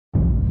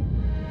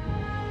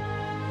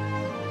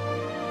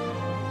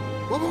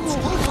Whoa, whoa,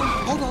 whoa,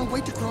 hold on,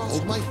 wait to cross.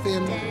 Hold my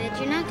fin. Dad,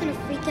 you're not gonna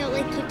freak out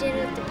like you did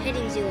at the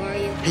petting zoo, are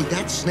you? Hey,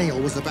 that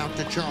snail was about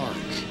to charge.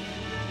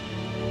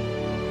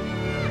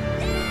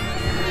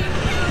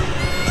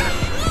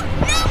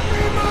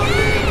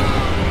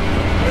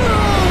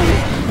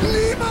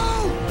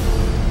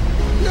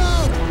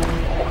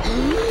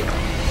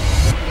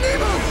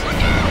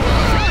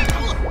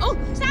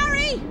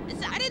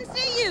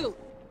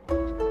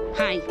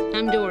 Hi,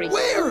 I'm Dory.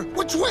 Where?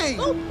 Which way?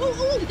 Oh,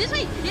 this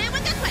way. Yeah,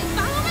 went this way.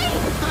 Follow me.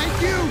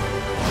 Thank you.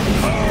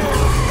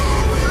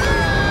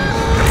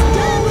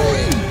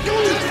 Dory! You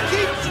just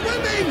keep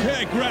swimming!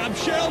 Hey, grab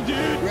shell,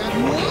 dude! Grab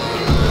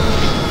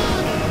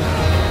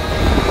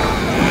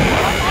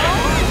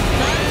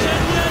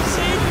Fasten your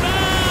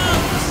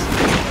seatbelts!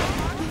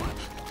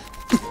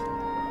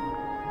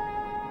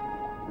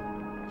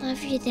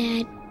 Love you,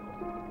 Dad.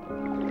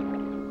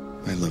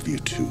 I love you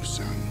too,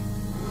 son.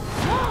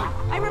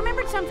 I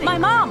remembered something. My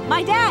mom,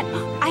 my dad.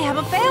 I have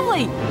a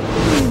family.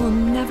 We will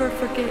never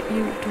forget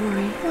you,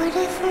 Dory. What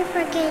if I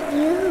forget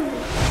you?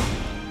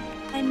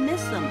 I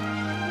miss them.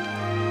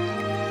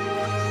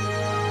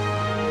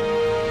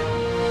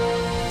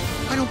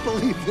 I don't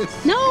believe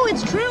this. No,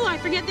 it's true. I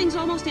forget things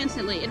almost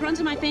instantly. It runs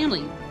in my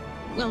family.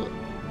 Well,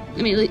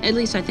 I mean, at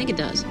least I think it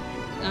does.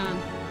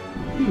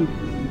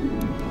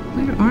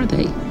 Where are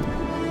they?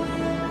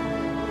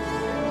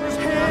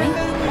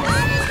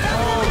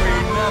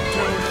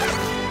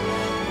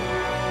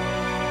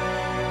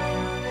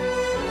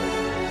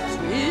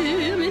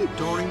 Swimming,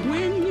 Dory.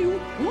 when you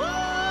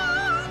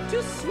want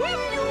to swim,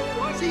 you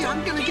want See,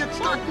 I'm gonna get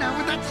stuck now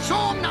with that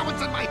song. Now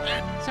it's in my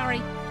head.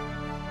 Sorry.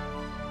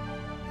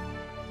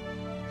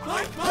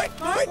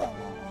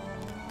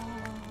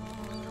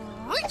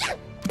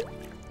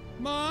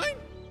 Mine?